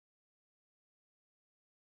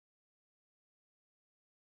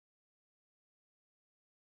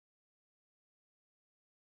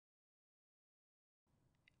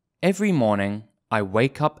Every morning, I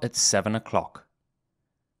wake up at 7 o'clock.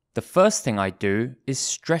 The first thing I do is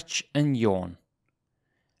stretch and yawn.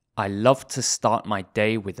 I love to start my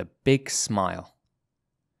day with a big smile.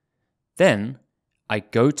 Then, I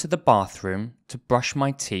go to the bathroom to brush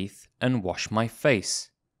my teeth and wash my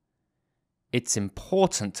face. It's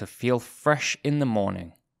important to feel fresh in the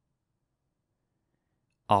morning.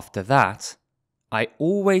 After that, I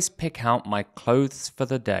always pick out my clothes for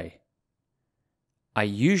the day. I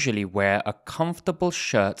usually wear a comfortable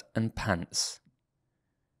shirt and pants.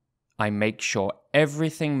 I make sure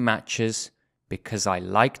everything matches because I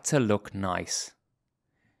like to look nice.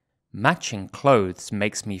 Matching clothes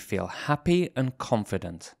makes me feel happy and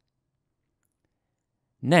confident.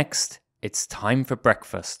 Next, it's time for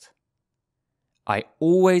breakfast. I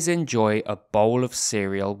always enjoy a bowl of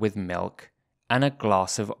cereal with milk and a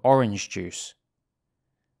glass of orange juice.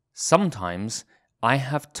 Sometimes I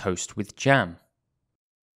have toast with jam.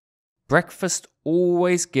 Breakfast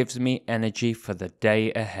always gives me energy for the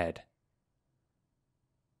day ahead.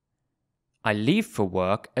 I leave for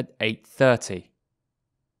work at 8:30.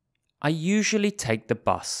 I usually take the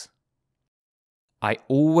bus. I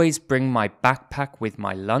always bring my backpack with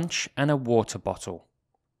my lunch and a water bottle.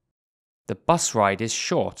 The bus ride is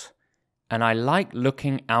short, and I like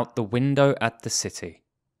looking out the window at the city.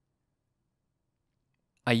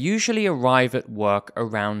 I usually arrive at work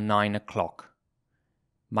around 9 o'clock.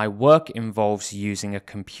 My work involves using a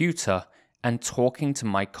computer and talking to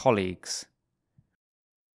my colleagues.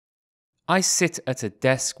 I sit at a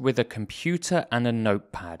desk with a computer and a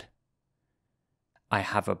notepad. I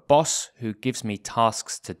have a boss who gives me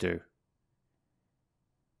tasks to do.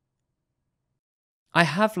 I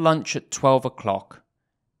have lunch at 12 o'clock,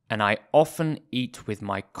 and I often eat with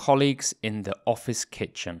my colleagues in the office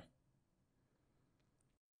kitchen.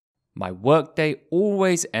 My workday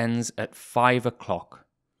always ends at 5 o'clock.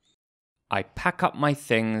 I pack up my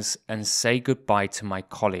things and say goodbye to my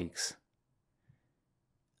colleagues.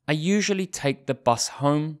 I usually take the bus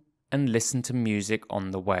home and listen to music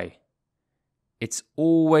on the way. It's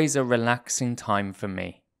always a relaxing time for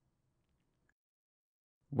me.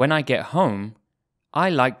 When I get home, I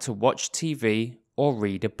like to watch TV or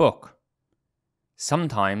read a book.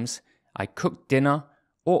 Sometimes I cook dinner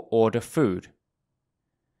or order food.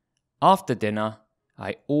 After dinner,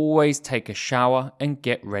 I always take a shower and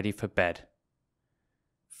get ready for bed.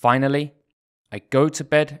 Finally, I go to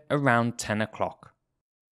bed around 10 o'clock.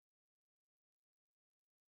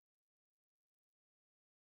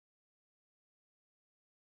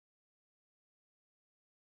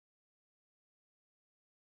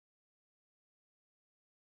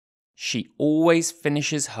 She always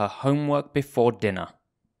finishes her homework before dinner.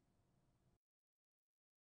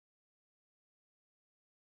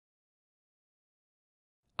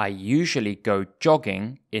 I usually go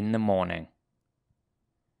jogging in the morning.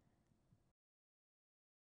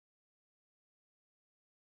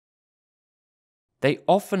 They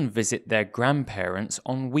often visit their grandparents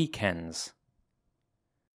on weekends.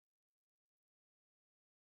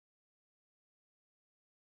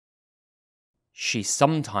 She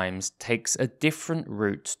sometimes takes a different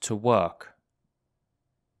route to work.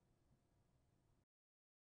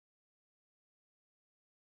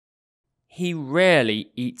 He rarely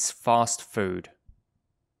eats fast food.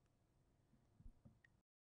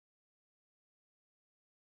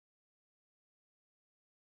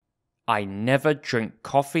 I never drink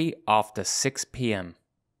coffee after 6 p.m.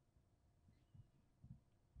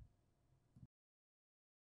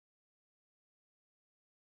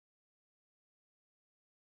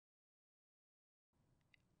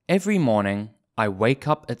 Every morning, I wake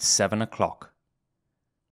up at 7 o'clock.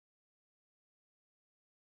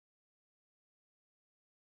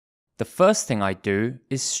 The first thing I do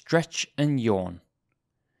is stretch and yawn.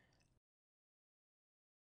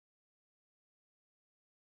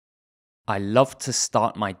 I love to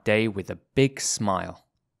start my day with a big smile.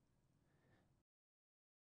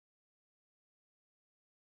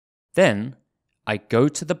 Then, I go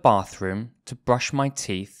to the bathroom to brush my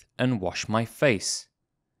teeth and wash my face.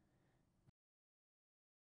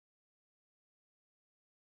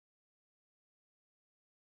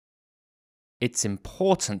 It's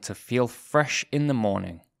important to feel fresh in the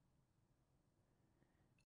morning.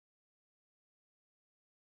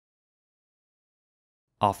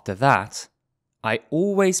 After that, I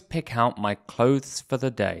always pick out my clothes for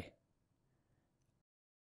the day.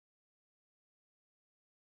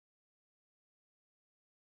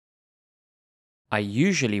 I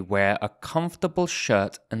usually wear a comfortable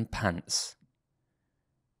shirt and pants.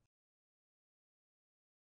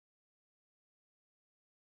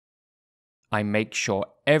 I make sure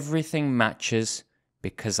everything matches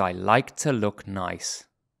because I like to look nice.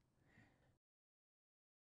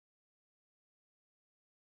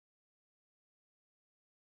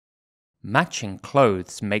 Matching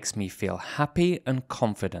clothes makes me feel happy and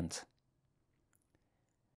confident.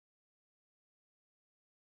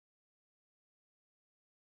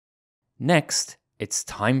 Next, it's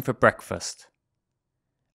time for breakfast.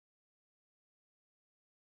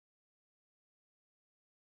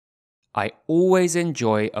 I always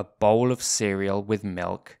enjoy a bowl of cereal with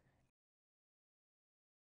milk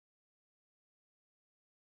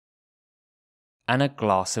and a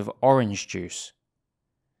glass of orange juice.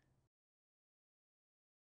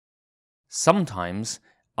 Sometimes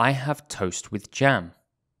I have toast with jam.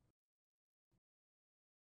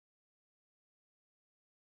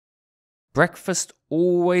 Breakfast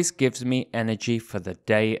always gives me energy for the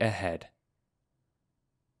day ahead.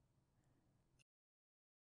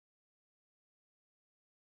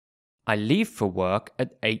 I leave for work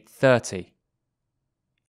at 8:30.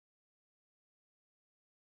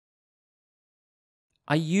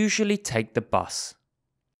 I usually take the bus.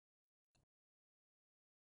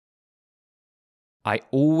 I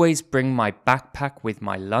always bring my backpack with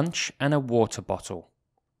my lunch and a water bottle.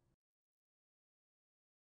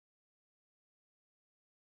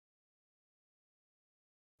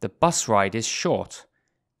 The bus ride is short,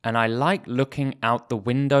 and I like looking out the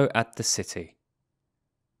window at the city.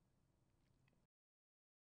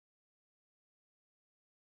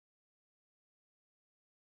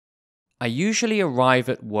 I usually arrive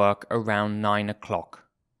at work around 9 o'clock.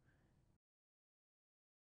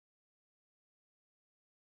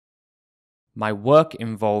 My work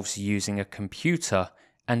involves using a computer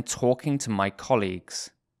and talking to my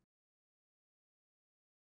colleagues.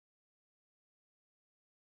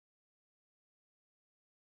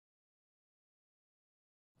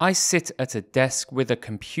 I sit at a desk with a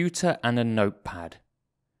computer and a notepad.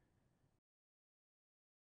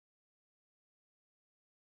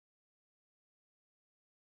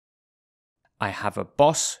 I have a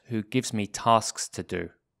boss who gives me tasks to do.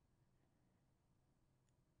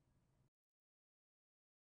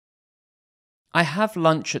 I have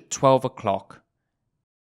lunch at 12 o'clock,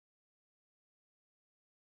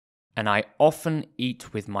 and I often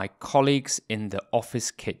eat with my colleagues in the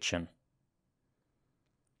office kitchen.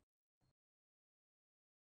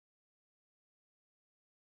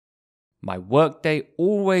 My workday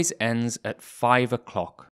always ends at 5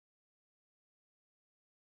 o'clock.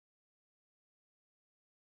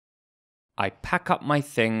 I pack up my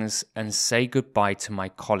things and say goodbye to my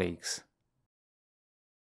colleagues.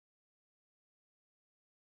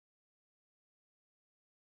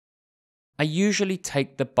 I usually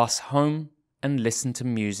take the bus home and listen to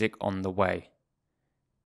music on the way.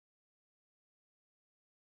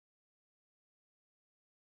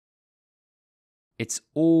 It's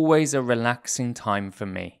always a relaxing time for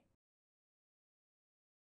me.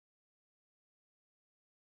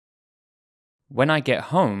 When I get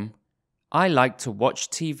home, I like to watch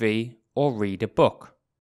TV or read a book.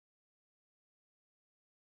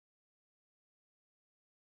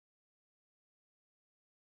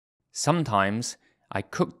 Sometimes I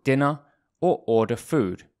cook dinner or order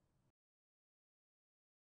food.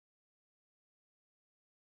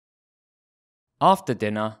 After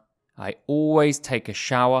dinner, I always take a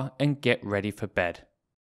shower and get ready for bed.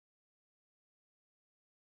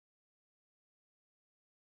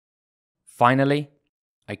 Finally,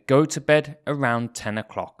 I go to bed around 10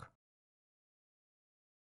 o'clock.